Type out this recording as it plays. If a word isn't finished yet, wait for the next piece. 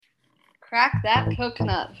Crack that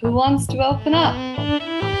coconut. Who wants to open up?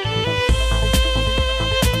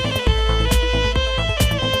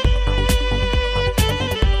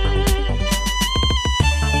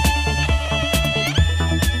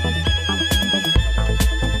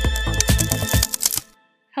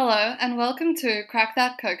 Hello, and welcome to Crack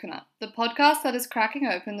That Coconut, the podcast that is cracking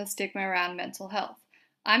open the stigma around mental health.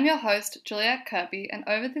 I'm your host, Juliette Kirby, and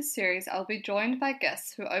over this series I'll be joined by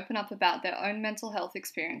guests who open up about their own mental health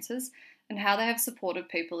experiences and how they have supported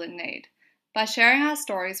people in need. By sharing our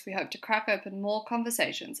stories, we hope to crack open more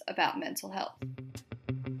conversations about mental health.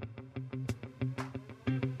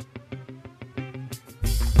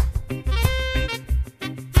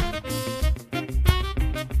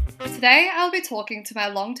 Today I'll be talking to my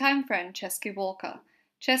longtime friend Cheski Walker.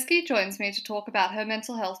 Cheski joins me to talk about her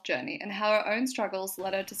mental health journey and how her own struggles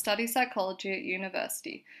led her to study psychology at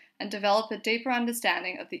university and develop a deeper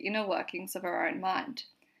understanding of the inner workings of her own mind.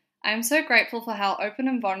 I am so grateful for how open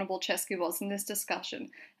and vulnerable Cheski was in this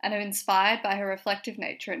discussion and am inspired by her reflective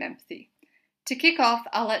nature and empathy. To kick off,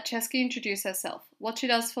 I'll let Cheski introduce herself, what she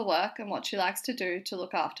does for work and what she likes to do to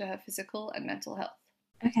look after her physical and mental health.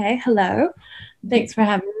 Okay, hello. Thanks for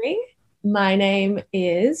having me. My name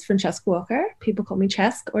is Cheski Walker. People call me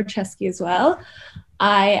Chesk or Cheski as well.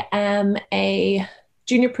 I am a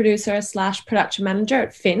junior producer / production manager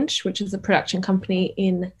at Finch, which is a production company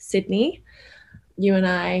in Sydney. You and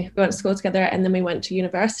I went to school together, and then we went to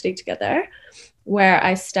university together, where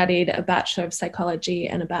I studied a Bachelor of Psychology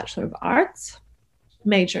and a Bachelor of Arts,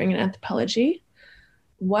 majoring in anthropology.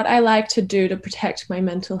 What I like to do to protect my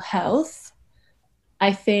mental health,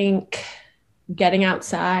 I think getting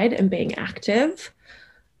outside and being active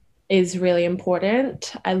is really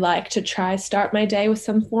important. I like to start my day with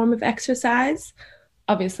some form of exercise.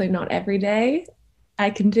 Obviously not every day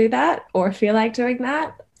I can do that or feel like doing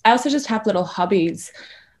that. I also just have little hobbies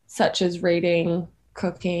such as reading,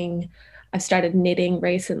 cooking. I've started knitting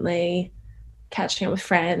recently, catching up with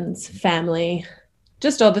friends, family,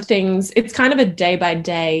 just all the things. It's kind of a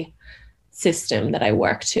day-by-day system that I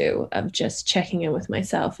work to, of just checking in with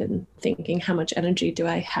myself and thinking, how much energy do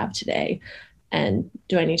I have today? And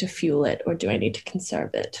do I need to fuel it or do I need to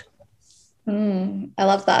conserve it? I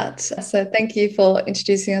love that. So thank you for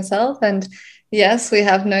introducing yourself. And yes, we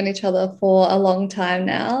have known each other for a long time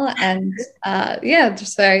now. And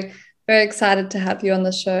just very, very excited to have you on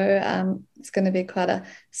the show. It's going to be quite a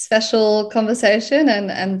special conversation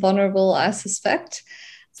and vulnerable, I suspect.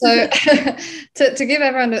 So to give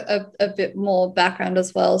everyone a bit more background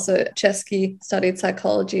as well, so Cheski studied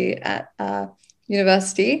psychology at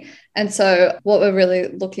university. And so what we're really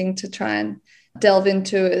looking to try and delve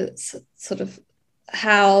into is sort of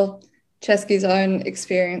how Cheski's own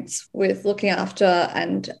experience with looking after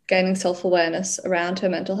and gaining self-awareness around her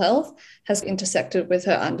mental health has intersected with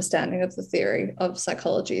her understanding of the theory of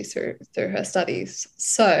psychology through her studies.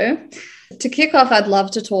 So to kick off, I'd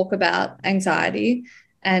love to talk about anxiety.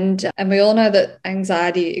 And we all know that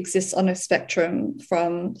anxiety exists on a spectrum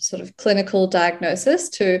from sort of clinical diagnosis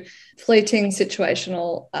to fleeting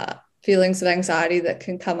situational feelings of anxiety that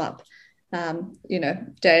can come up,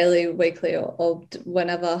 daily, weekly, or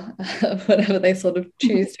whenever they sort of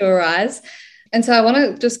choose to arise. And so I want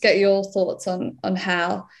to just get your thoughts on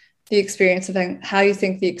how you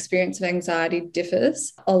think the experience of anxiety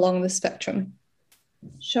differs along the spectrum.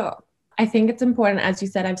 Sure. I think it's important, as you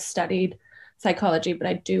said, I've studied psychology, but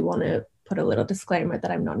I do want to put a little disclaimer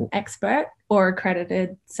that I'm not an expert or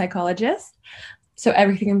accredited psychologist. So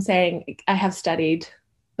everything I'm saying, I have studied,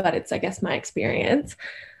 but it's, I guess, my experience.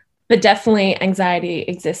 But definitely anxiety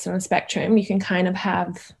exists on a spectrum. You can kind of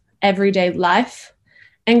have everyday life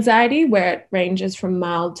anxiety where it ranges from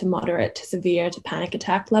mild to moderate to severe to panic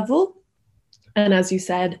attack level. And as you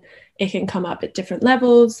said, it can come up at different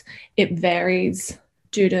levels. It varies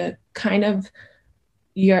due to kind of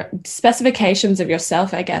your specifications of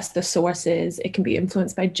yourself, I guess, the sources. It can be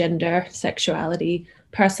influenced by gender, sexuality,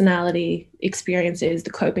 personality, experiences, the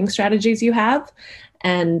coping strategies you have.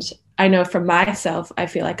 And I know for myself, I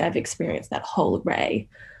feel like I've experienced that whole array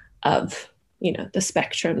of, the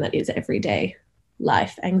spectrum that is everyday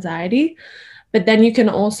life anxiety. But then you can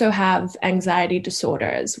also have anxiety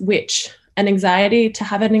disorders, which to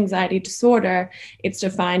have an anxiety disorder, it's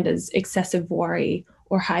defined as excessive worry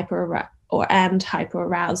or hyperarousal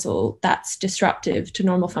that's disruptive to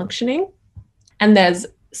normal functioning. And there's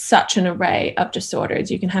such an array of disorders.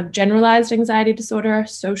 You can have generalized anxiety disorder,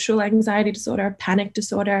 social anxiety disorder, panic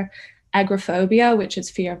disorder, agoraphobia, which is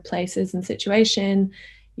fear of places and situation.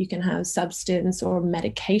 You can have substance or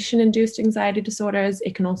medication-induced anxiety disorders.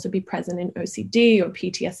 It can also be present in OCD or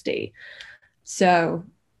PTSD. So,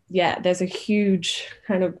 yeah, there's a huge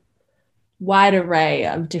kind of wide array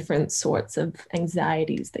of different sorts of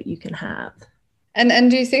anxieties that you can have.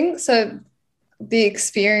 And do you think so? The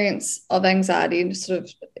experience of anxiety, sort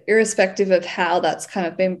of irrespective of how that's kind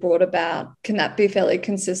of been brought about, can that be fairly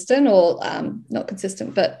consistent or not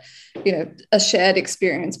consistent, but a shared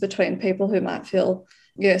experience between people who might feel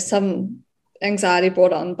some anxiety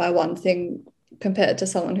brought on by one thing compared to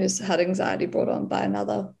someone who's had anxiety brought on by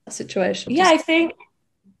another situation? Yeah, I think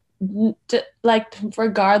like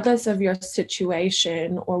regardless of your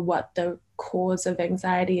situation or what the cause of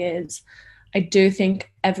anxiety is, I do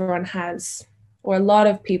think everyone has, or a lot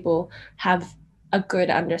of people have, a good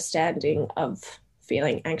understanding of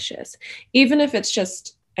feeling anxious. Even if it's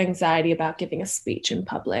just anxiety about giving a speech in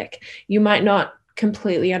public, you might not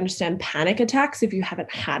completely understand panic attacks if you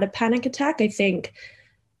haven't had a panic attack. I think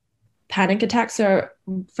panic attacks are,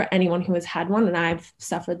 for anyone who has had one, and I've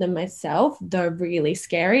suffered them myself, they're really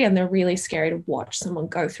scary, and they're really scary to watch someone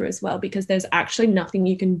go through as well, because there's actually nothing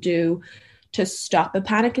you can do to stop a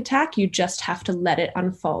panic attack. You just have to let it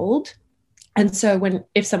unfold. And so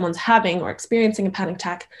if someone's having or experiencing a panic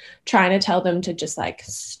attack, trying to tell them to just like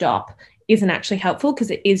stop isn't actually helpful,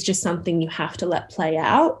 because it is just something you have to let play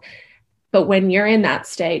out. But when you're in that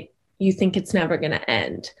state, you think it's never going to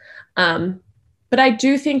end. But I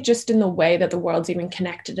do think just in the way that the world's even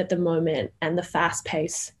connected at the moment and the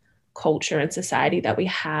fast-paced culture and society that we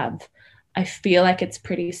have, I feel like it's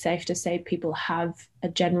pretty safe to say people have a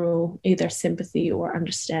general either sympathy or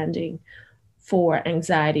understanding for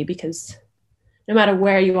anxiety, because no matter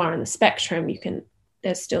where you are on the spectrum,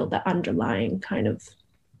 there's still the underlying kind of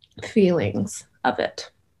feelings of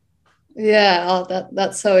it. Yeah,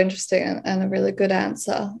 that's so interesting and a really good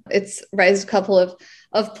answer. It's raised a couple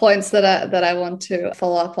of points that I want to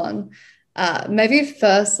follow up on. Maybe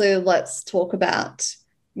firstly, let's talk about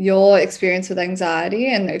your experience with anxiety,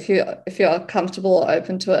 and if you're comfortable or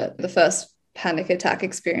open to it, the first panic attack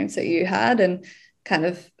experience that you had, and kind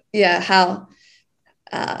of how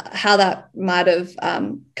that might have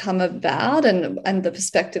come about, and the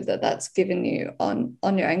perspective that that's given you on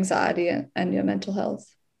your anxiety and your mental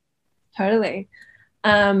health. Totally.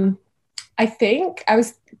 I think I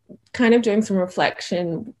was kind of doing some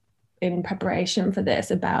reflection in preparation for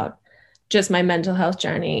this about just my mental health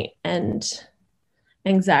journey and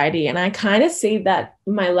anxiety. And I kind of see that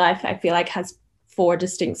my life, I feel like, has 4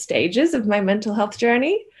 distinct stages of my mental health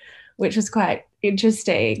journey, which is quite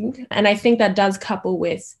interesting. And I think that does couple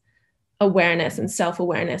with awareness and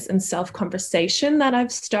self-awareness and self-conversation that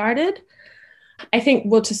I've started. I think,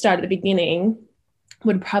 well, to start at the beginning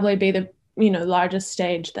would probably be the largest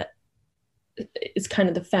stage that is kind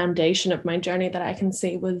of the foundation of my journey that I can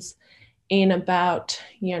see was in about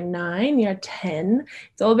year 9, year 10.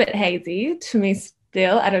 It's all a bit hazy to me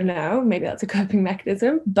still. I don't know, maybe that's a coping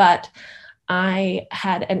mechanism, but I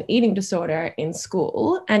had an eating disorder in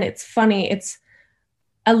school. And it's funny, it's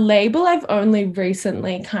a label I've only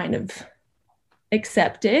recently kind of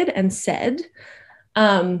accepted and said.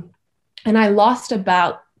 And I lost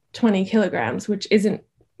about 20 kilograms, which isn't,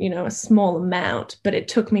 a small amount, but it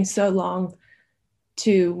took me so long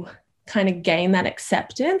to kind of gain that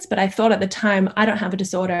acceptance. But I thought at the time, I don't have a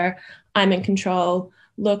disorder. I'm in control.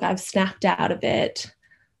 Look, I've snapped out of it.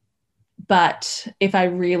 But if I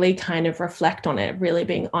really kind of reflect on it, really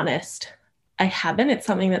being honest, I haven't. It's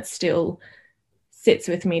something that still sits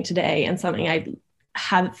with me today, and something I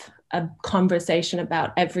have a conversation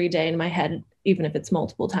about every day in my head, even if it's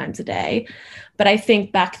multiple times a day. But I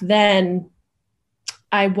think back then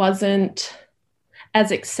I wasn't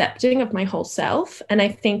as accepting of my whole self. And I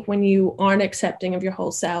think when you aren't accepting of your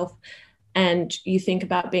whole self and you think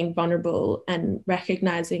about being vulnerable and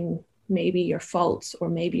recognizing maybe your faults or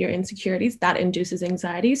maybe your insecurities, that induces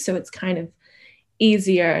anxiety. So it's kind of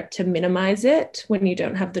easier to minimize it when you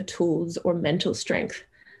don't have the tools or mental strength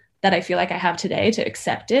that I feel like I have today to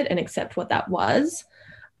accept it and accept what that was.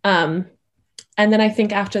 And then I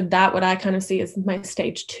think after that, what I kind of see as my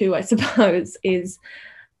stage 2, I suppose, is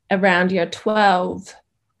around year 12.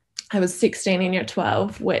 I was 16 in year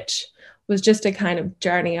 12, which was just a kind of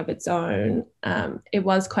journey of its own. It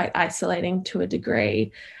was quite isolating to a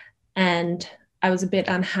degree. And I was a bit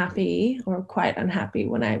unhappy, or quite unhappy,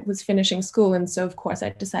 when I was finishing school. And so, of course, I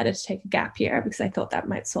decided to take a gap year because I thought that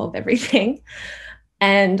might solve everything.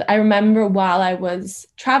 And I remember while I was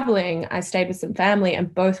traveling, I stayed with some family,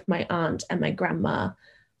 and both my aunt and my grandma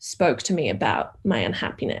spoke to me about my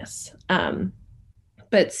unhappiness.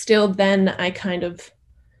 But still then I kind of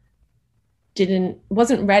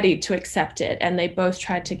wasn't ready to accept it. And they both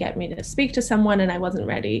tried to get me to speak to someone, and I wasn't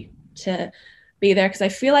ready to be there, because I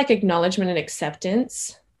feel like acknowledgement and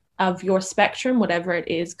acceptance of your spectrum, whatever it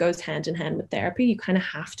is, goes hand in hand with therapy. You kind of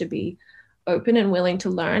have to be open and willing to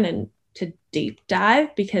learn and to deep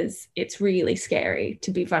dive, because it's really scary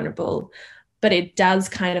to be vulnerable, but it does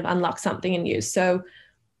kind of unlock something in you. So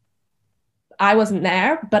I wasn't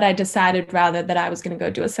there, but I decided rather that I was going to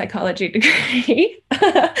go do a psychology degree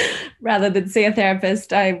rather than see a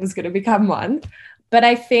therapist. I was going to become one. But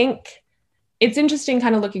I think it's interesting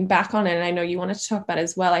kind of looking back on it, and I know you wanted to talk about it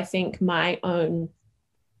as well. I think my own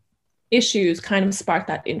issues kind of sparked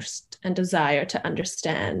that interest and desire to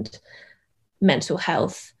understand mental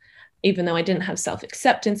health. Even though I didn't have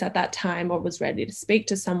self-acceptance at that time or was ready to speak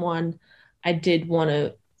to someone, I did want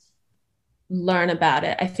to learn about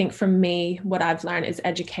it. I think for me, what I've learned is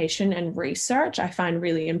education and research I find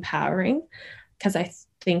really empowering, because I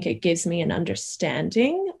think it gives me an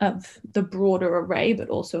understanding of the broader array, but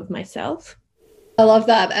also of myself. I love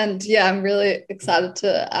that. And yeah, I'm really excited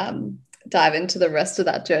to dive into the rest of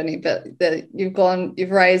that journey. But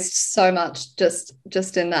you've raised so much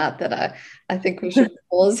just in that I think we should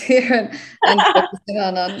pause here and focus in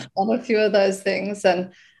on a few of those things.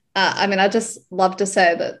 And I mean, I just love to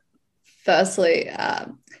say that firstly,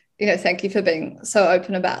 thank you for being so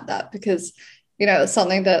open about that, because, it's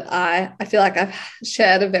something that I feel like I've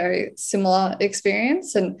shared a very similar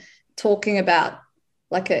experience, and talking about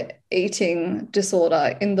like a eating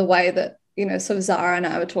disorder in the way that, sort of Zara and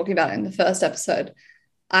I were talking about in the first episode.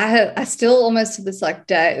 I still almost to this like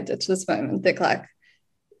day, to this moment, think like,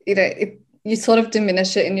 you sort of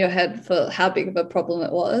diminish it in your head for how big of a problem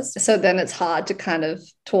it was. So then it's hard to kind of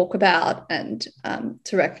talk about and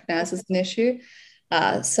to recognize as an issue.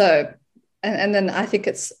 And then I think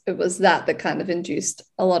it was that kind of induced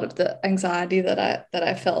a lot of the anxiety that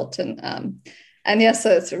I felt. And yeah, so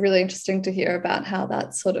it's really interesting to hear about how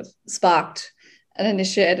that sort of sparked and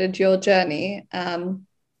initiated your journey.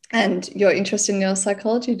 And your interest in your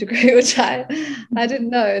psychology degree, which I didn't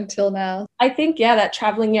know until now. I think, yeah, that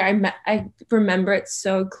traveling year, I remember it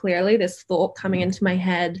so clearly, this thought coming into my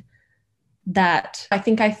head that I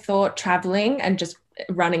think I thought traveling and just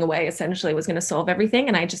running away essentially was going to solve everything.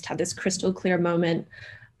 And I just had this crystal clear moment.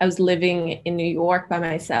 I was living in New York by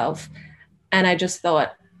myself, and I just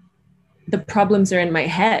thought, the problems are in my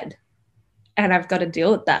head and I've got to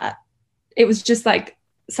deal with that. It was just like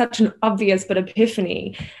such an obvious but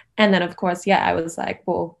epiphany. And then of course, yeah, I was like,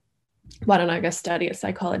 well, why don't I go study a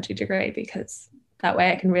psychology degree, because that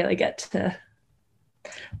way I can really get to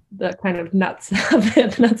the kind of nuts of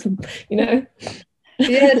it. Nuts, Yeah,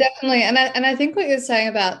 definitely. And I think what you're saying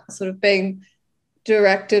about sort of being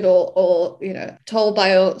directed or told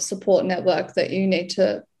by your support network that you need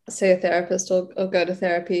to see a therapist or go to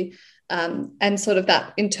therapy, and sort of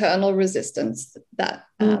that internal resistance that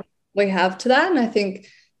we have to that. And I think,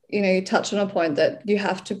 you touch on a point that you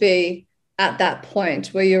have to be at that point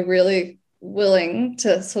where you're really willing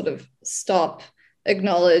to sort of stop,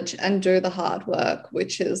 acknowledge, and do the hard work,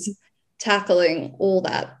 which is tackling all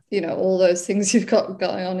that, all those things you've got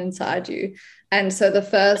going on inside you. And so the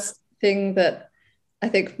first thing that I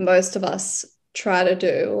think most of us try to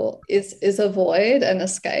do is avoid and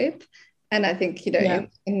escape. And I think,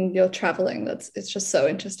 in your traveling, it's just so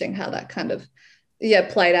interesting how that kind of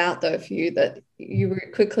played out though for you, that you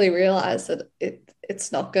quickly realized that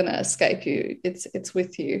it's not going to escape you, it's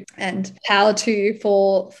with you. And power to you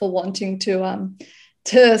for wanting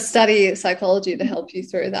to study psychology to help you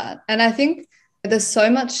through that. And I think there's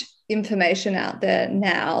so much information out there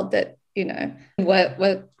now that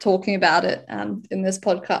we're talking about it in this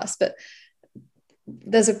podcast, but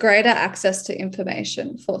there's a greater access to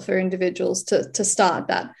information for individuals to start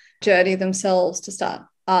that journey themselves, to start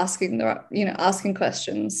asking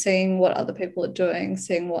questions, seeing what other people are doing,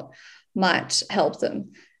 seeing what might help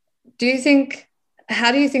them.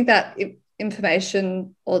 How do you think that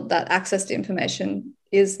information or that access to information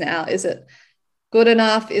is now? Is it good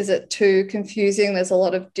enough? Is it too confusing? There's a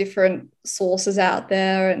lot of different sources out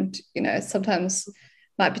there, and sometimes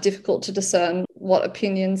might be difficult to discern what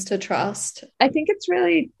opinions to trust. I think it's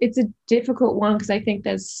a difficult one, because I think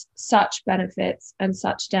there's such benefits and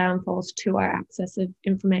such downfalls to our access of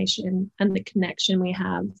information and the connection we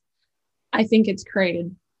have. I think it's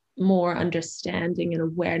created more understanding and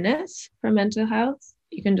awareness for mental health.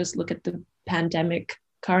 You can just look at the pandemic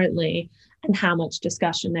currently and how much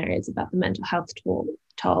discussion there is about the mental health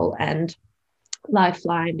toll, and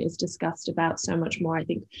Lifeline is discussed about so much more. I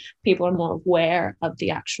think people are more aware of the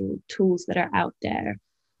actual tools that are out there.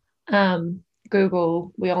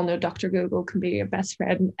 Google, we all know Dr. Google can be your best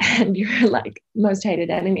friend and your like most hated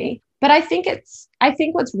enemy. But I think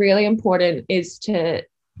what's really important is to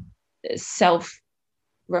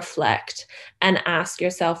self-reflect and ask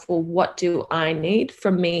yourself, well, what do I need? For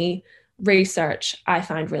me, research I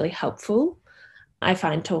find really helpful. I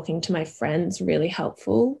find talking to my friends really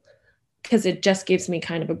helpful because it just gives me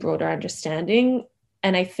kind of a broader understanding.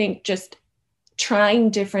 And I think just trying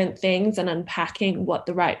different things and unpacking what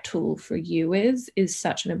the right tool for you is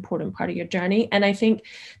such an important part of your journey. And I think,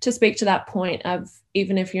 to speak to that point of,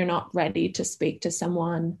 even if you're not ready to speak to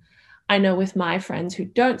someone, I know with my friends who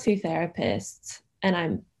don't see therapists, and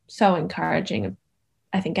I'm so encouraging,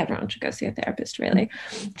 I think everyone should go see a therapist, really,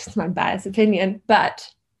 just my biased opinion,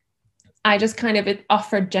 but I just kind of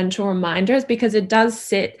offered gentle reminders, because it does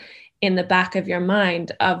sit in the back of your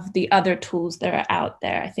mind of the other tools that are out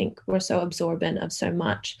there. I think we're so absorbent of so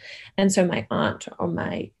much. And so my aunt or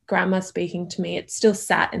my grandma speaking to me, it still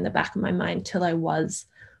sat in the back of my mind till I was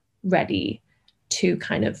ready to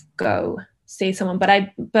kind of go see someone.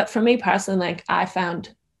 But for me personally, like, I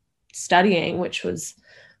found studying, which was,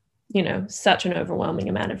 such an overwhelming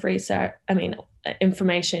amount of research,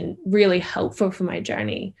 information, really helpful for my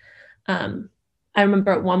journey. I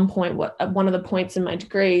remember at one point, one of the points in my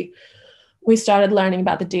degree, we started learning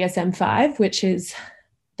about the DSM-5, which is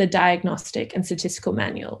the Diagnostic and Statistical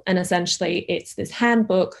Manual. And essentially, it's this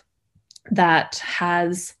handbook that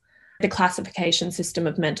has the classification system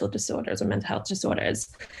of mental disorders or mental health disorders.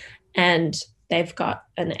 And they've got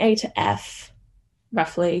an A to F,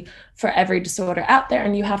 roughly, for every disorder out there.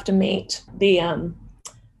 And you have to meet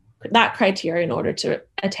that criteria in order to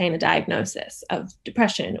attain a diagnosis of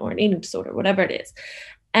depression or an eating disorder, whatever it is.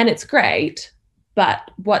 And it's great.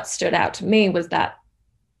 But what stood out to me was that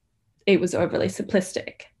it was overly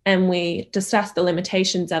simplistic. And we discussed the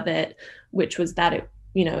limitations of it, which was that it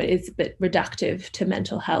is a bit reductive to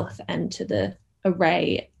mental health and to the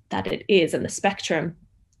array that it is and the spectrum.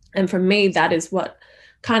 And for me, that is what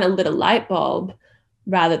kind of lit a light bulb,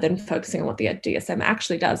 rather than focusing on what the DSM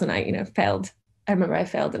actually does. And I failed. I remember I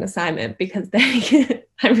failed an assignment because I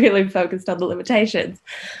really focused on the limitations.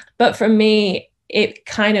 But for me, it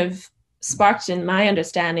kind of sparked in my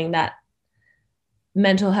understanding that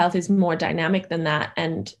mental health is more dynamic than that.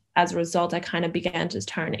 And as a result, I kind of began to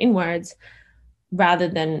turn inwards rather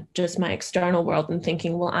than just my external world and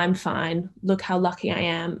thinking, well, I'm fine. Look how lucky I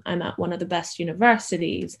am. I'm at one of the best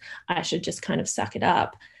universities. I should just kind of suck it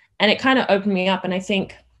up. And it kind of opened me up. And I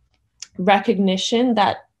think recognition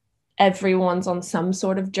that everyone's on some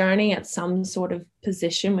sort of journey at some sort of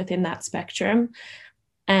position within that spectrum.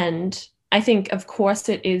 And I think, of course,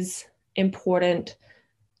 it is important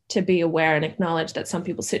to be aware and acknowledge that some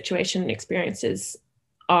people's situation and experiences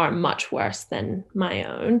are much worse than my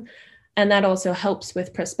own. And that also helps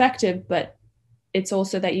with perspective, but it's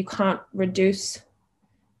also that you can't reduce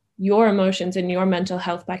your emotions and your mental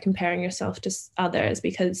health by comparing yourself to others,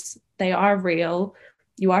 because they are real.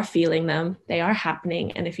 You are feeling them, they are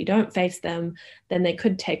happening. And if you don't face them, then they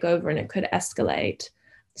could take over and it could escalate.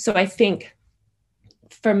 So I think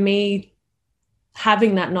for me,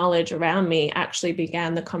 having that knowledge around me actually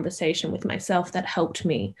began the conversation with myself that helped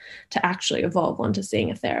me to actually evolve onto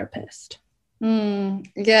seeing a therapist.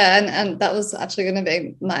 Yeah, and that was actually going to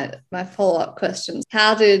be my follow-up question.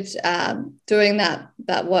 How did doing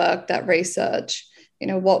that work, that research,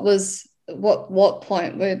 what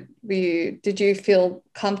point did you feel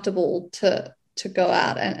comfortable to go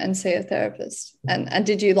out and see a therapist? And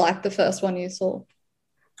did you like the first one you saw?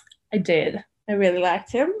 I did. I really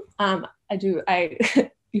liked him. I do.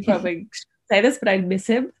 You probably say this, but I miss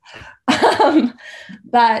him.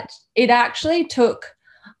 But it actually took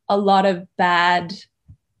a lot of bad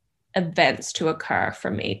events to occur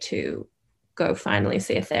for me to go finally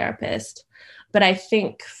see a therapist. But I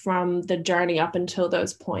think from the journey up until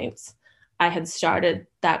those points, I had started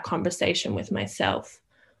that conversation with myself,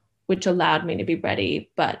 which allowed me to be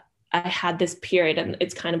ready. But I had this period, and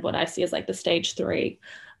it's kind of what I see as like the stage 3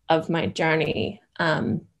 of my journey,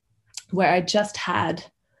 where I just had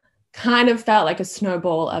kind of felt like a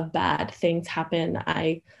snowball of bad things happen.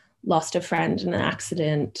 I lost a friend in an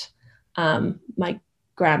accident. My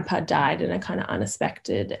grandpa died in a kind of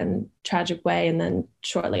unexpected and tragic way. And then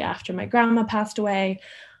shortly after, my grandma passed away.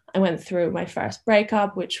 I went through my first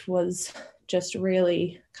breakup, which was just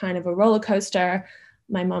really kind of a roller coaster.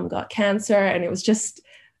 My mom got cancer, and it was just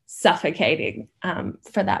suffocating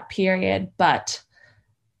for that period. But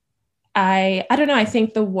I don't know, I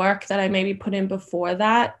think the work that I maybe put in before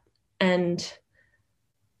that and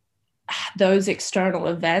those external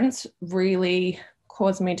events really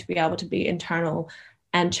caused me to be able to be internal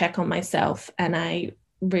and check on myself. And I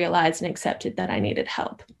realized and accepted that I needed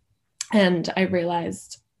help. And I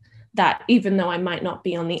realized that even though I might not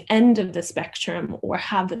be on the end of the spectrum or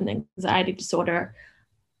have an anxiety disorder,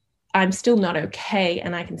 I'm still not okay,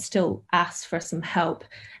 and I can still ask for some help.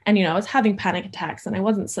 And, I was having panic attacks and I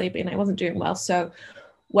wasn't sleeping, I wasn't doing well. So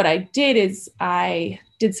what I did is I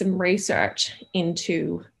did some research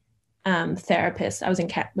into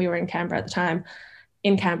therapists. We were in Canberra at the time.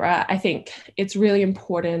 In Canberra, I think it's really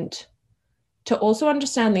important to also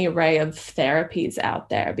understand the array of therapies out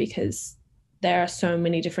there, because there are so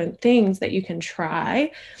many different things that you can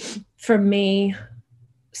try. For me,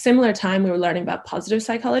 similar time, we were learning about positive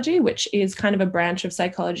psychology, which is kind of a branch of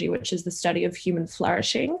psychology, which is the study of human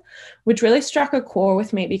flourishing, which really struck a chord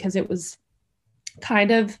with me, because it was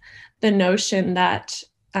kind of the notion that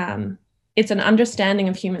it's an understanding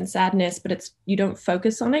of human sadness, but you don't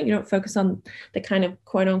focus on it. You don't focus on the kind of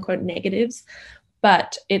quote unquote negatives,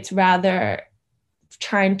 but it's rather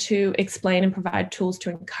trying to explain and provide tools to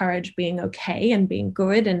encourage being okay and being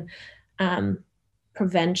good, and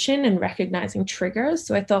prevention and recognizing triggers.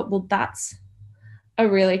 So I thought, well, that's a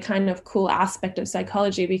really kind of cool aspect of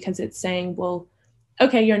psychology, because it's saying, well,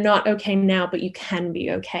 okay, you're not okay now, but you can be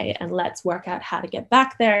okay. And let's work out how to get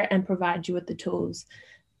back there and provide you with the tools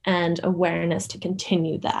and awareness to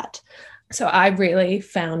continue that. So I really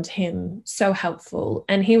found him so helpful.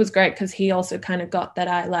 And he was great because he also kind of got that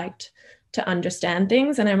I liked to understand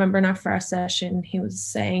things. And I remember in our first session, he was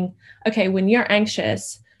saying, okay, when you're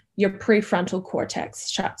anxious, your prefrontal cortex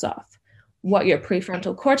shuts off. What your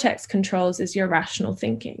prefrontal cortex controls is your rational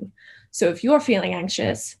thinking. So if you're feeling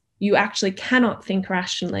anxious, you actually cannot think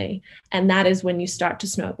rationally. And that is when you start to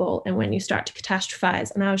snowball and when you start to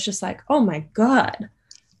catastrophize. And I was just like, oh my God,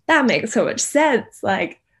 that makes so much sense.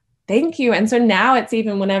 Like, thank you. And so now it's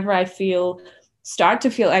even whenever I start to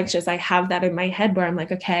feel anxious, I have that in my head where I'm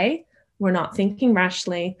like, okay, we're not thinking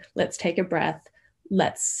rationally. Let's take a breath.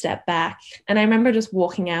 Let's step back. And I remember just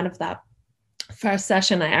walking out of that first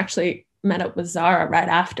session. I actually met up with Zara right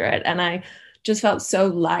after it. And I just felt so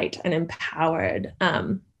light and empowered.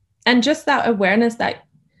 And just that awareness that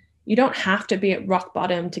you don't have to be at rock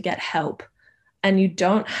bottom to get help. And you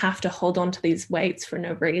don't have to hold on to these weights for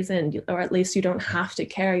no reason, or at least you don't have to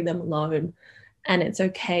carry them alone. And it's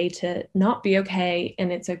okay to not be okay.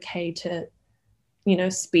 And it's okay to,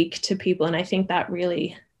 speak to people. And I think that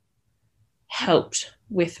really helped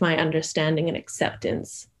with my understanding and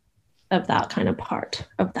acceptance of that kind of part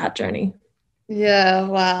of that journey. Yeah,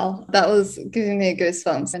 wow. That was giving me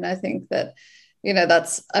goosebumps. And I think that,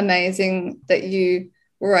 that's amazing that you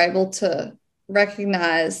were able to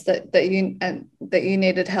recognize that you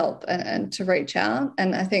needed help and to reach out.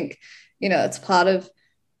 And I think, it's part of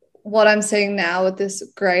what I'm seeing now with this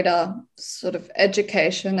greater sort of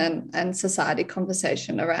education and society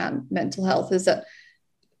conversation around mental health, is that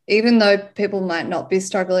even though people might not be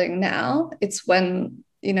struggling now, it's when,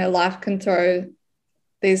 life can throw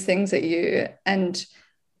these things at you, and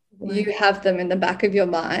you have them in the back of your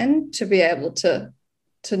mind to be able to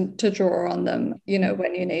draw on them,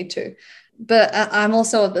 when you need to. But I'm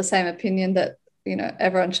also of the same opinion that,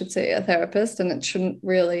 everyone should see a therapist, and it shouldn't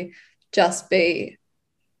really just be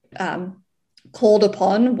called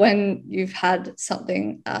upon when you've had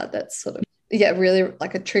something that's sort of, really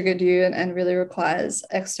like it triggered you and really requires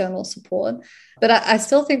external support. But I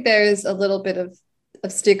still think there is a little bit of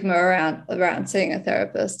stigma around seeing a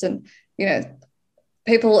therapist. And,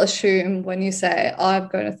 people assume when you say, oh, I'm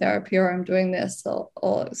going to therapy, or I'm doing this,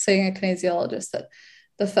 or seeing a kinesiologist, that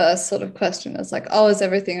the first sort of question is like, oh, is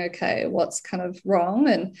everything okay? What's kind of wrong?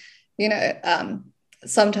 And,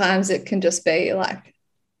 sometimes it can just be like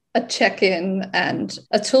a check-in and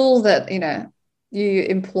a tool that, you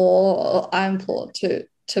implore, or I implore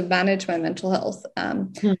to manage my mental health.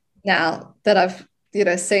 Now that I've,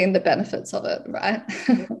 seen the benefits of it, right?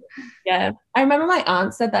 Yeah. I remember my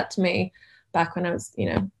aunt said that to me back when I was,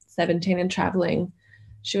 17 and traveling.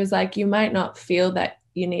 She was like, you might not feel that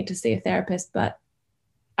you need to see a therapist, but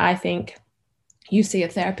I think you see a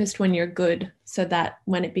therapist when you're good, so that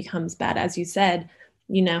when it becomes bad, as you said,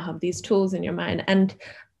 you now have these tools in your mind. And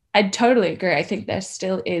I totally agree. I think there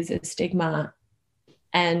still is a stigma,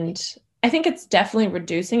 and I think it's definitely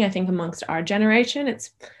reducing. I think amongst our generation, it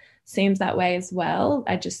seems that way as well.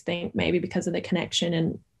 I just think maybe because of the connection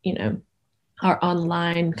and, our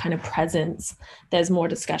online kind of presence, there's more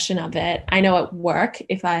discussion of it. I know at work,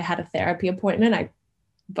 if I had a therapy appointment, I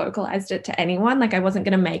vocalized it to anyone. Like, I wasn't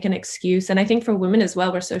going to make an excuse. And I think for women as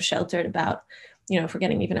well, we're so sheltered about, if we're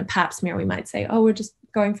getting even a pap smear, we might say, oh, we're just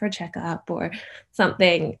going for a checkup or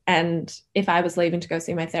something. And if I was leaving to go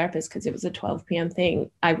see my therapist because it was a 12 p.m.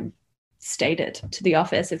 thing, I stated to the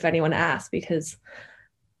office if anyone asked, because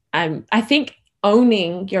I think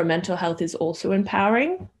owning your mental health is also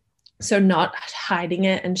empowering. So not hiding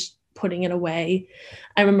it and putting it away.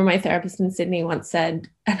 I remember my therapist in Sydney once said,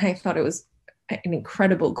 and I thought it was an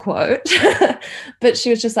incredible quote, but she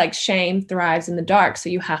was just like, shame thrives in the dark, so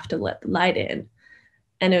you have to let the light in.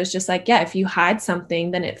 And it was just like, yeah, if you hide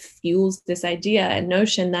something, then it fuels this idea and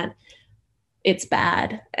notion that it's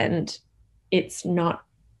bad and it's not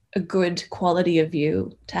a good quality of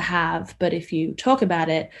you to have. But if you talk about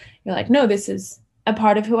it, you're like, no, this is a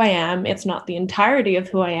part of who I am. It's not the entirety of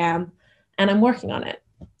who I am, and I'm working on it.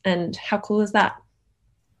 And how cool is that?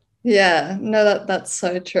 Yeah, no, that's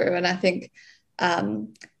so true. And I think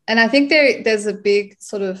there's a big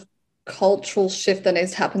sort of cultural shift that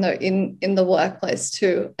needs to happen though in the workplace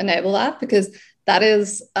to enable that, because that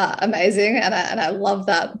is amazing, and I love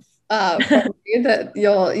that from you, that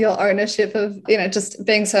your ownership of, you know, just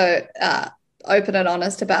being so open and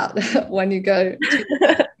honest about when you go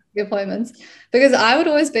to your appointments. Because I would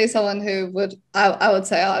always be someone who I would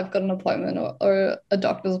say, oh, I've got an appointment, or a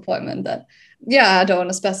doctor's appointment, that yeah, I don't want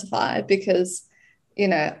to specify, because, you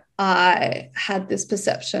know, I had this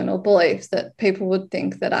perception or belief that people would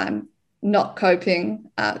think that I'm not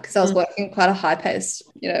coping, because I was working quite a high pace,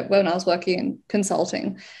 you know, when I was working in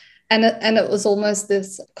consulting. And it was almost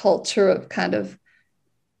this culture of kind of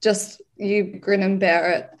just you grin and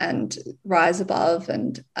bear it and rise above.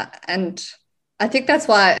 And I think that's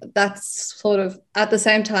why, that's sort of at the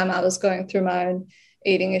same time I was going through my own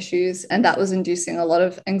eating issues, and that was inducing a lot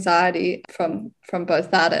of anxiety from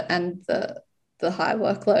both that and the high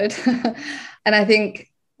workload. And I think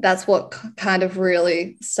that's what kind of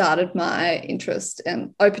really started my interest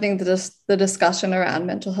in opening the discussion around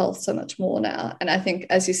mental health so much more now. And I think,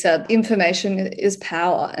 as you said, information is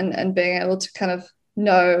power, and being able to kind of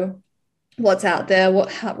know what's out there,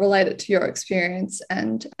 how relate it to your experience,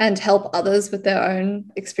 and help others with their own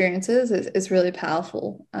experiences is really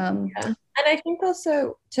powerful. Yeah. And I think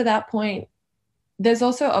also to that point, there's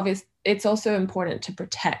also it's also important to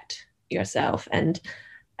protect yourself. And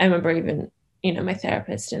I remember even, you know, my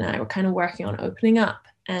therapist and I were kind of working on opening up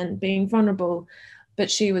and being vulnerable, but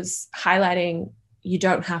she was highlighting, you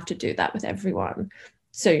don't have to do that with everyone.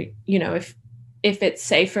 So, you know, if it's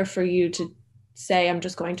safer for you to say, I'm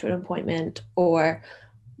just going to an appointment or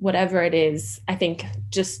whatever it is, I think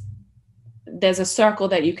just there's a circle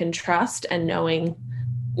that you can trust, and knowing,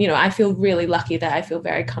 you know, I feel really lucky that I feel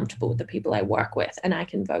very comfortable with the people I work with and I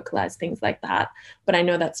can vocalize things like that. But I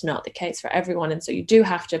know that's not the case for everyone. And so you do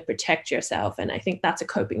have to protect yourself. And I think that's a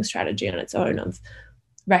coping strategy on its own, of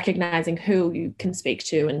recognizing who you can speak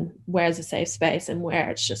to and where's a safe space and where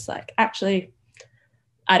it's just like, actually,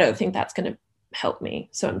 I don't think that's going to help me.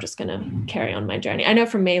 So I'm just going to carry on my journey. I know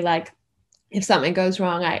for me, like if something goes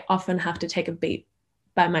wrong, I often have to take a beat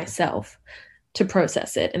by myself to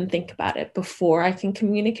process it and think about it before I can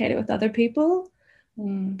communicate it with other people.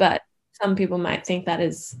 But some people might think that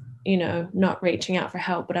is, you know, not reaching out for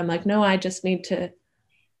help. But I'm like, no, I just need to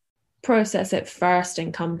process it first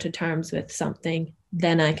and come to terms with something.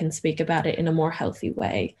 Then I can speak about it in a more healthy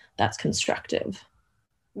way that's constructive.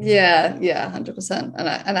 Yeah, yeah, 100%.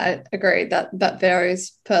 And I agree that that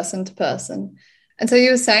varies person to person. And so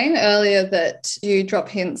you were saying earlier that you drop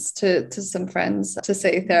hints to some friends to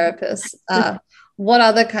see therapists. What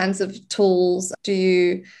other kinds of tools do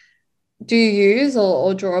you use,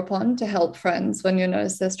 or draw upon to help friends when you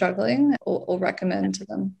notice they're struggling, or recommend to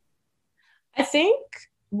them? I think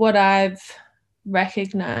what I've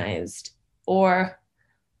recognized, or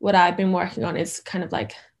what I've been working on, is kind of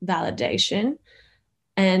like validation.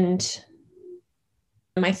 And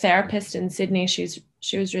my therapist in Sydney, she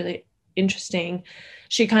was really interesting.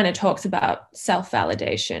 She kind of talks about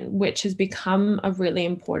self-validation, which has become a really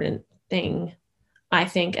important thing, I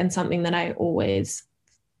think, and something that I always,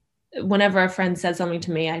 whenever a friend says something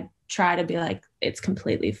to me, I try to be like, it's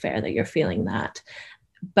completely fair that you're feeling that.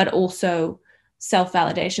 But also,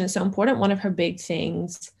 self-validation is so important. One of her big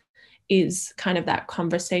things is kind of that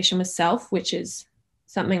conversation with self, which is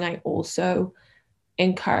something I also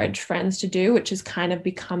encourage friends to do, which is kind of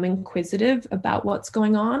become inquisitive about what's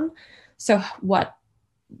going on. So what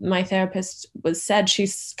my therapist was said,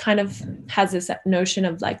 she's kind of has this notion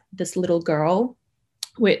of like this little girl,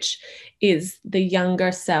 which is the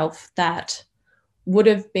younger self that would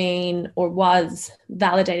have been or was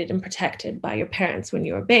validated and protected by your parents when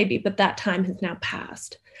you were a baby, but that time has now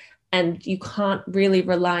passed. And you can't really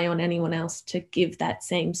rely on anyone else to give that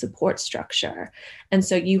same support structure. And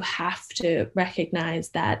so you have to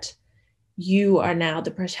recognize that you are now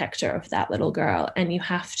the protector of that little girl, and you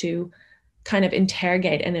have to kind of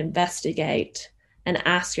interrogate and investigate and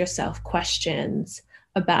ask yourself questions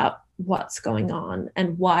about what's going on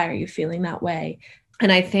and why are you feeling that way.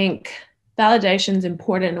 And I think validation is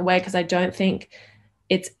important in a way, because I don't think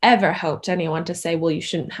it's ever helped anyone to say, well, you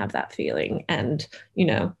shouldn't have that feeling, and, you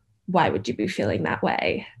know, why would you be feeling that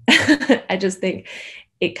way? I just think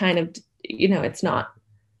it kind of, you know, it's not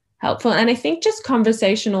helpful. And I think just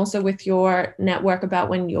conversation also with your network about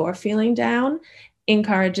when you're feeling down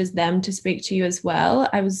encourages them to speak to you as well.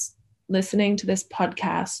 I was listening to this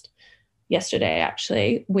podcast yesterday,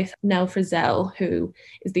 actually, with Nell Frizzell, who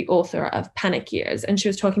is the author of Panic Years. And she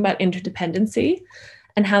was talking about interdependency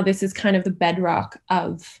and how this is kind of the bedrock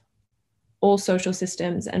of all social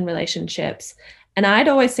systems and relationships. And I'd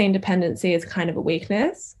always seen dependency as kind of a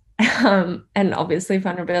weakness. And obviously,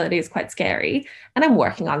 vulnerability is quite scary. And I'm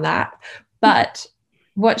working on that. But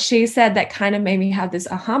what she said that kind of made me have this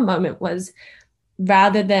aha moment was,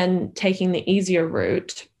 rather than taking the easier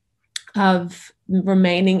route of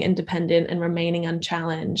remaining independent and remaining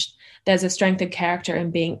unchallenged, there's a strength of character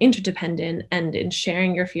in being interdependent and in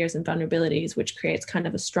sharing your fears and vulnerabilities, which creates kind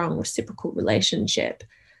of a strong reciprocal relationship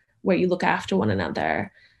where you look after one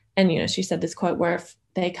another. And, you know, she said this quote where if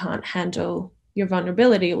they can't handle your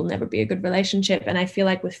vulnerability, it will never be a good relationship. And I feel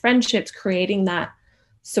like with friendships, creating that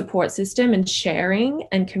support system and sharing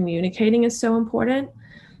and communicating is so important.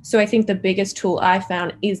 So I think the biggest tool I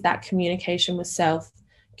found is that communication with self,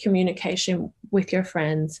 communication with your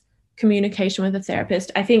friends, communication with a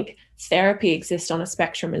therapist. I think therapy exists on a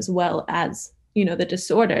spectrum as well as, you know, the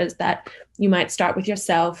disorders, that you might start with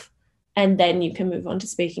yourself and then you can move on to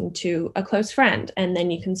speaking to a close friend. And then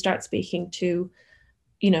you can start speaking to,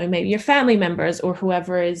 you know, maybe your family members or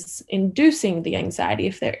whoever is inducing the anxiety,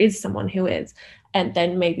 if there is someone who is. And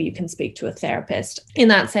then maybe you can speak to a therapist. In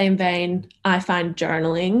that same vein, I find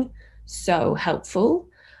journaling so helpful.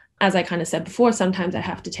 As I kind of said before, sometimes I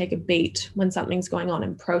have to take a beat when something's going on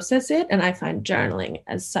and process it. And I find journaling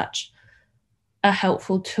as such a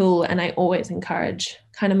helpful tool. And I always encourage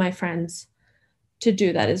kind of my friends to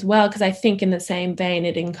do that as well, because I think in the same vein,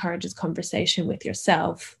 it encourages conversation with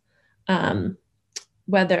yourself,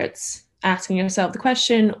 whether it's asking yourself the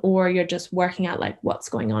question or you're just working out like what's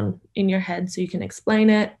going on in your head so you can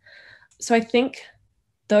explain it. So I think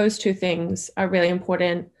those two things are really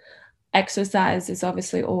important. Exercise is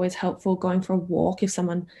obviously always helpful. Going for a walk, if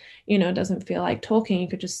someone, you know, doesn't feel like talking, you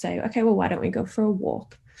could just say, okay, well, why don't we go for a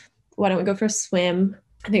walk? Why don't we go for a swim?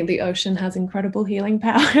 I think the ocean has incredible healing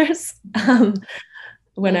powers.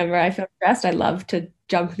 Whenever I feel stressed, I love to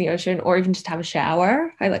jump in the ocean or even just have a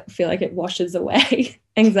shower. I feel like it washes away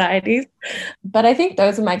anxieties. But I think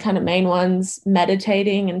those are my kind of main ones: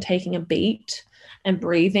 meditating and taking a beat and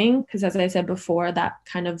breathing. Because as I said before, that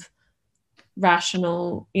kind of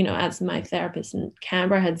rational, you know, as my therapist in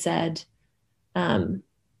Canberra had said,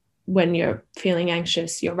 when you're feeling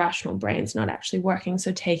anxious, your rational brain's not actually working.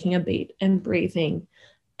 So taking a beat and breathing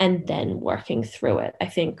and then working through it. I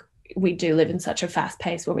think we do live in such a fast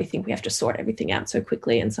pace where we think we have to sort everything out so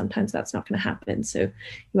quickly, and sometimes that's not going to happen. So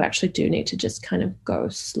you actually do need to just kind of go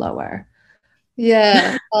slower.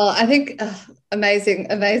 Yeah, well, I think amazing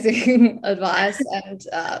advice, and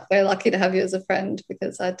very lucky to have you as a friend,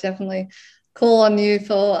 because I definitely call on you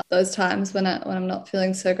for those times when I'm not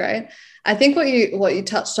feeling so great. I think what you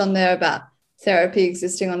touched on there about therapy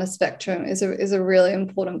existing on a spectrum is a really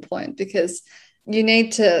important point, because you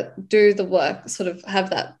need to do the work, sort of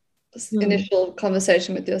have that initial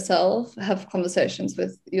conversation with yourself, have conversations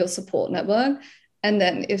with your support network, and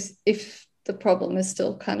then if the problem is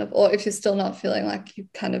still kind of, or if you're still not feeling like you're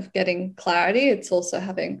kind of getting clarity, it's also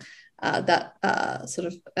having that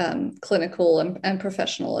sort of clinical and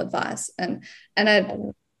professional advice. And I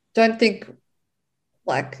don't think,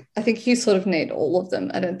 like, I think you sort of need all of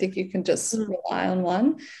them. I don't think you can just rely on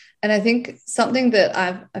one. And I think something that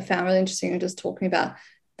I found really interesting in just talking about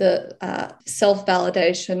the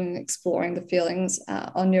self-validation, exploring the feelings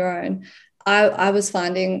on your own, I was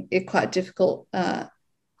finding it quite difficult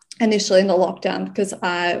initially in the lockdown, because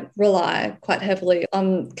I rely quite heavily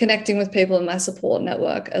on connecting with people in my support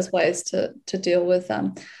network as ways to deal with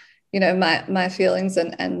you know, my feelings,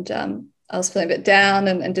 and I was feeling a bit down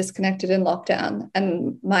and disconnected in lockdown.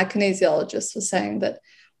 And my kinesiologist was saying that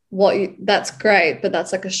that's great, but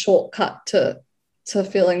that's like a shortcut to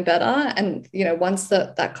feeling better. And, you know, once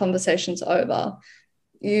that conversation's over,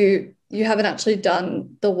 you haven't actually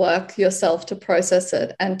done the work yourself to process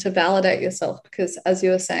it and to validate yourself, because, as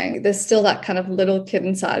you were saying, there's still that kind of little kid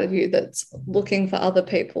inside of you that's looking for other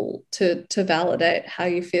people to validate how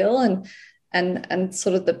you feel. And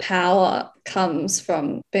sort of the power comes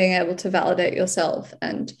from being able to validate yourself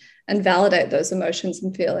and validate those emotions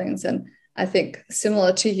and feelings. And I think,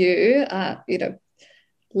 similar to you, you know,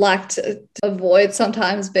 like to avoid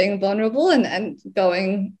sometimes being vulnerable and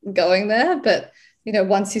going there. But, you know,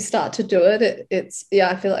 once you start to do it, it's, yeah,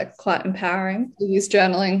 I feel like quite empowering to use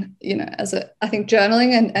journaling, you know, I think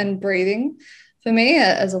journaling and breathing for me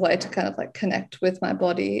as a way to kind of like connect with my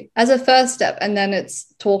body as a first step. And then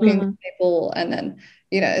it's talking to people, and then,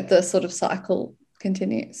 the sort of cycle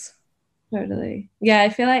continues. Totally. Yeah, I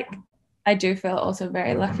feel like I do feel also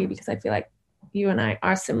very lucky because I feel like you and I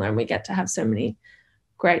are similar and we get to have so many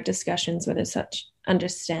great discussions where there's such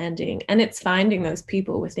understanding. And it's finding those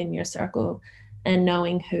people within your circle and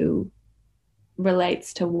knowing who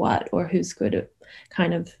relates to what or who's good at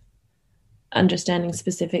kind of understanding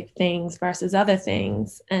specific things versus other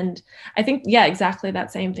things. And I think, yeah, exactly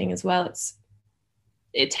that same thing as well.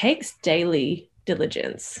 It takes daily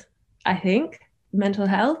diligence, I think, mental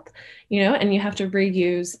health, and you have to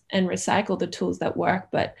reuse and recycle the tools that work.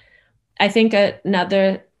 But I think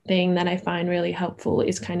another thing that I find really helpful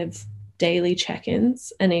is kind of daily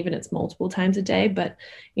check-ins, and even it's multiple times a day, but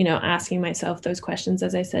asking myself those questions,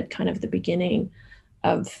 as I said kind of at the beginning,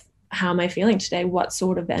 of how am I feeling today? What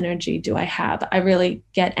sort of energy do I have? I really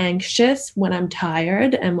get anxious when I'm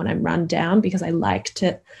tired and when I'm run down because I like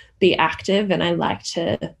to be active and I like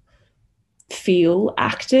to feel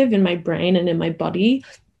active in my brain and in my body.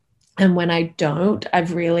 And when I don't,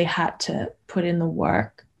 I've really had to put in the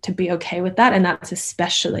work to be okay with that. And that's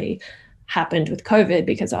especially happened with COVID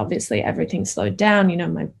because obviously everything slowed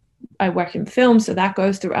down. I work in film, so that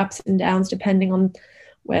goes through ups and downs depending on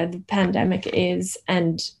where the pandemic is,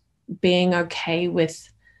 and being okay with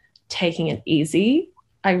taking it easy,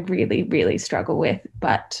 I really, really struggle with.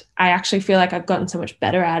 But I actually feel like I've gotten so much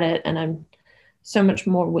better at it and I'm so much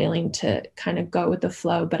more willing to kind of go with the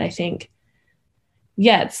flow. But I think,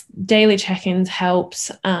 yeah, it's daily check-ins helps.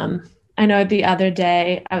 I know the other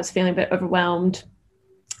day I was feeling a bit overwhelmed,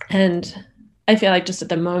 and I feel like just at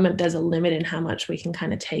the moment there's a limit in how much we can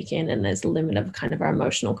kind of take in, and there's a limit of kind of our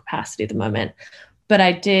emotional capacity at the moment. But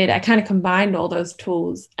I kind of combined all those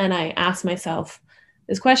tools and I asked myself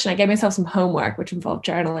this question. I gave myself some homework, which involved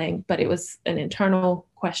journaling, but it was an internal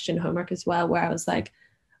question homework as well, where I was like,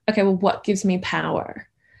 okay, well, what gives me power?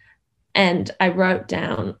 And I wrote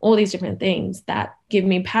down all these different things that give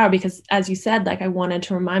me power because, as you said, like I wanted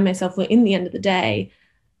to remind myself, well, in the end of the day,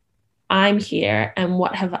 I'm here, and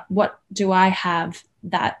what do I have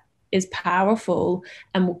that is powerful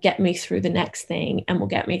and will get me through the next thing and will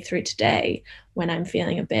get me through today when I'm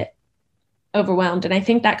feeling a bit overwhelmed. And I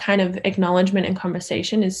think that kind of acknowledgement and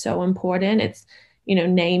conversation is so important. It's,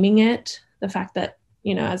 naming it, the fact that,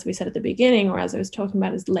 as we said at the beginning, or as I was talking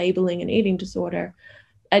about, is labeling an eating disorder,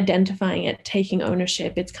 identifying it, taking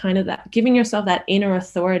ownership. It's kind of that giving yourself that inner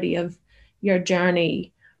authority of your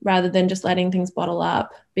journey rather than just letting things bottle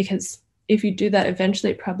up. Because if you do that,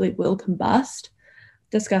 eventually it probably will combust.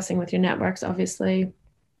 Discussing with your networks, obviously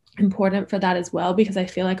important for that as well, because I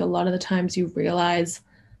feel like a lot of the times you realize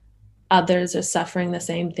others are suffering the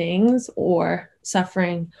same things or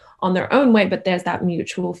suffering on their own way, but there's that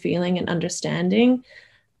mutual feeling and understanding.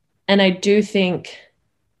 And I do think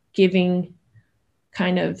giving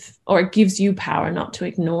kind of, or it gives you power not to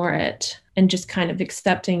ignore it and just kind of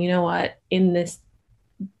accepting, what, in this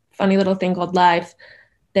funny little thing called life,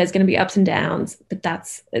 there's going to be ups and downs, but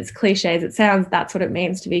that's, as cliche as it sounds, that's what it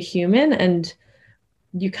means to be human. And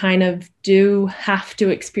you kind of do have to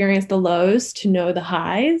experience the lows to know the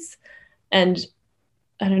highs. And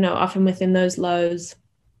I don't know, often within those lows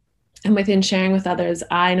and within sharing with others,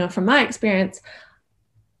 I know from my experience,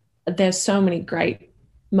 there's so many great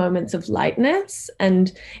moments of lightness. And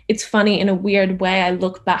it's funny, in a weird way, I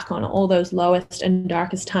look back on all those lowest and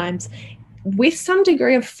darkest times with some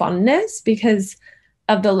degree of fondness because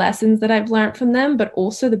of the lessons that I've learned from them, but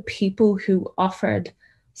also the people who offered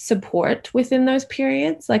support within those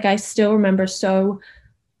periods. Like I still remember,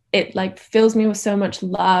 it like fills me with so much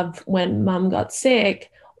love when mum got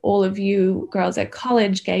sick. All of you girls at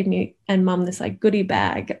college gave me and mum this like goodie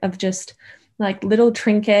bag of just like little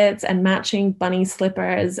trinkets and matching bunny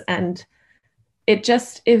slippers. And it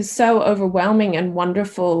just is so overwhelming and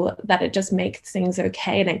wonderful that it just makes things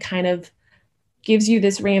okay. And it kind of gives you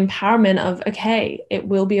this re-empowerment of, okay, it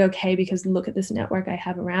will be okay because look at this network I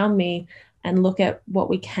have around me and look at what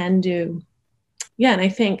we can do. Yeah. And I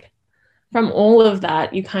think from all of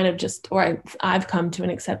that, you kind of just, or I've come to an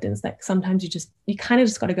acceptance that sometimes you kind of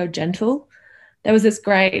just got to go gentle. There was this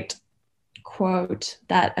great quote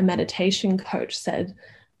that a meditation coach said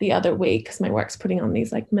the other week, because my work's putting on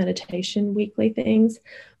these like meditation weekly things.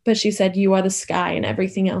 But she said, you are the sky and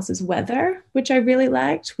everything else is weather, which I really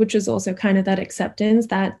liked, which is also kind of that acceptance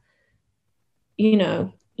that,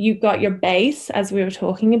 you've got your base, as we were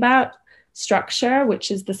talking about, structure, which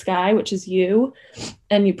is the sky, which is you,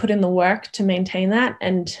 and you put in the work to maintain that.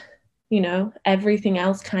 And, everything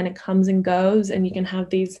else kind of comes and goes, and you can have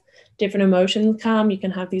these different emotions come, you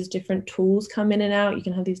can have these different tools come in and out, you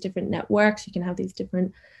can have these different networks, you can have these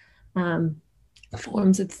different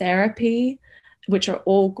forms of therapy, which are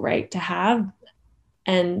all great to have.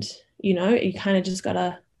 And, you kind of just got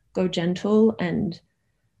to go gentle and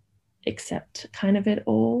accept kind of it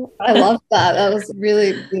all. I love that. That was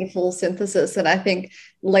really beautiful synthesis, and I think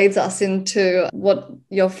leads us into what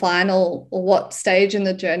your final, or what stage in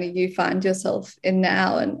the journey you find yourself in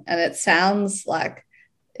now. And it sounds like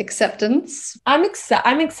acceptance. I'm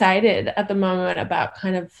excited at the moment about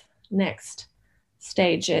kind of next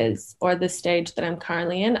stages, or the stage that I'm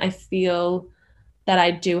currently in. I feel that I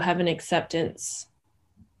do have an acceptance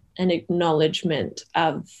and acknowledgement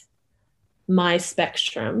of my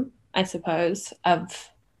spectrum, I suppose,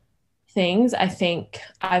 of things. I think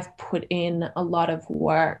I've put in a lot of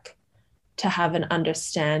work to have an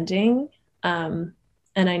understanding, and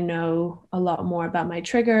I know a lot more about my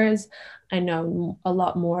triggers. I know a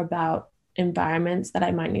lot more about environments that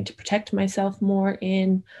I might need to protect myself more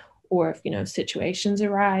in, or if situations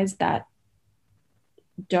arise that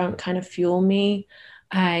don't kind of fuel me.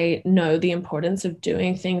 I know the importance of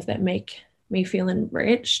doing things that make me feel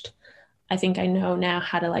enriched. I think I know now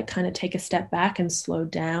how to like kind of take a step back and slow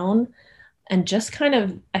down, and just kind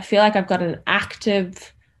of, I feel like I've got an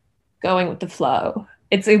active going with the flow.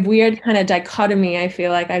 It's a weird kind of dichotomy I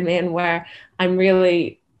feel like I'm in, where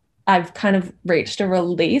I've kind of reached a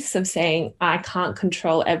release of saying I can't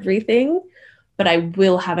control everything, but I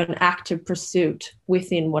will have an active pursuit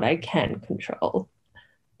within what I can control,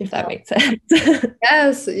 if that makes sense.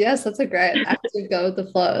 Yes, that's a great active go with the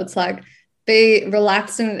flow. It's like be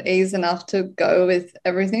relaxed and at ease enough to go with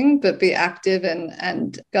everything, but be active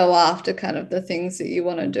and go after kind of the things that you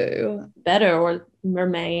want to do. Better, or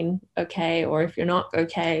remain okay, or if you're not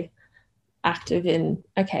okay, active in,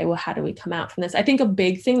 okay, well, how do we come out from this? I think a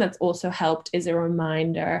big thing that's also helped is a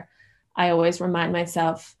reminder. I always remind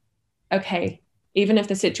myself, okay, even if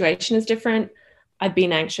the situation is different, I've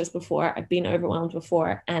been anxious before, I've been overwhelmed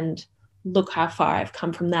before, and look how far I've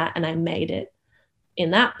come from that, and I made it.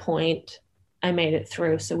 In that point, I made it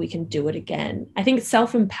through, so we can do it again. I think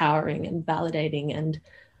self-empowering and validating and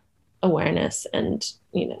awareness, and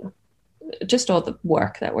just all the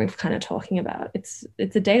work that we're kind of talking about. It's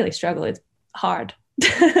a daily struggle. It's hard.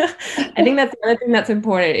 I think that's the other thing that's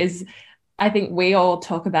important is, I think we all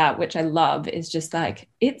talk about, which I love, is just like,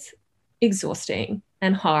 it's exhausting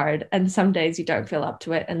and hard, and some days you don't feel up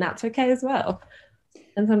to it, and that's okay as well.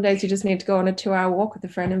 And some days you just need to go on a 2-hour walk with a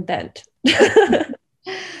friend and vent.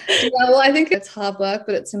 Yeah, well, I think it's hard work,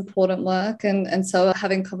 but it's important work. And so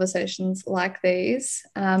having conversations like these,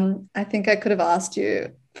 I think I could have asked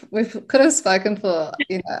you, we could have spoken for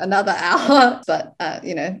another hour, but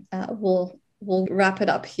we'll wrap it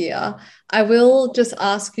up here. I will just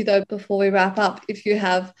ask you though, before we wrap up, if you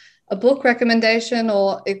have a book recommendation,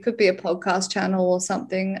 or it could be a podcast channel or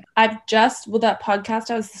something. That podcast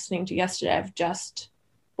I was listening to yesterday, I've just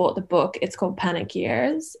bought the book. It's called Panic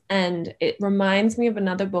Years, and it reminds me of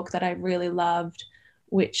another book that I really loved,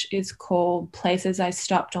 which is called Places I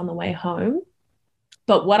Stopped on the Way Home.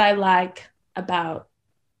 But what I like about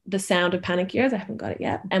The Sound of Panic Years, I haven't got it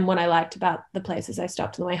yet, and what I liked about The Places I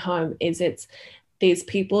Stopped on the Way Home is it's these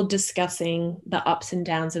people discussing the ups and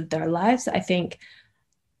downs of their lives. I think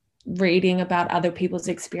reading about other people's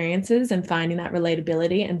experiences and finding that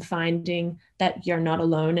relatability, and finding that you're not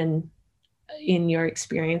alone and in your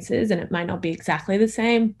experiences, and it might not be exactly the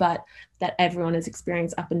same, but that everyone has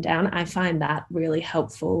experienced up and down. I find that really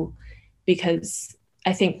helpful, because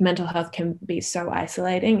I think mental health can be so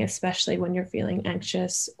isolating, especially when you're feeling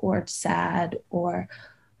anxious or sad or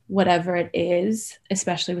whatever it is,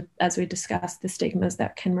 especially with, as we discussed, the stigmas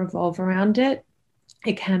that can revolve around it.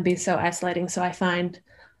 It can be so isolating. So I find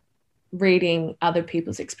reading other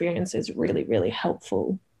people's experiences really, really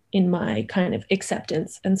helpful in my kind of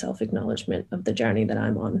acceptance and self-acknowledgement of the journey that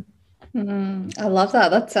I'm on. I love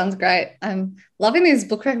that. That sounds great. I'm loving these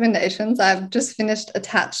book recommendations. I've just finished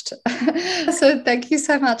Attached. So thank you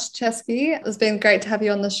so much, Cheski. It's been great to have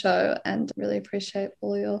you on the show, and really appreciate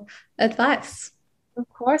all your advice. Of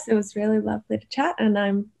course, it was really lovely to chat, and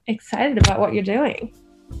I'm excited about what you're doing.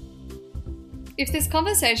 If this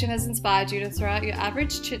conversation has inspired you to throw out your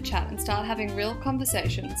average chit chat and start having real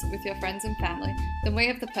conversations with your friends and family, then we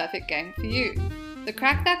have the perfect game for you. The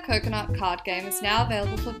Crack That Coconut card game is now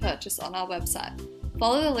available for purchase on our website.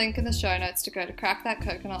 Follow the link in the show notes to go to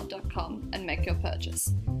crackthatcoconut.com and make your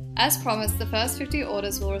purchase. As promised, the first 50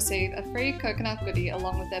 orders will receive a free coconut goodie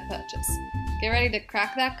along with their purchase. Get ready to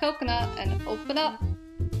crack that coconut and open up!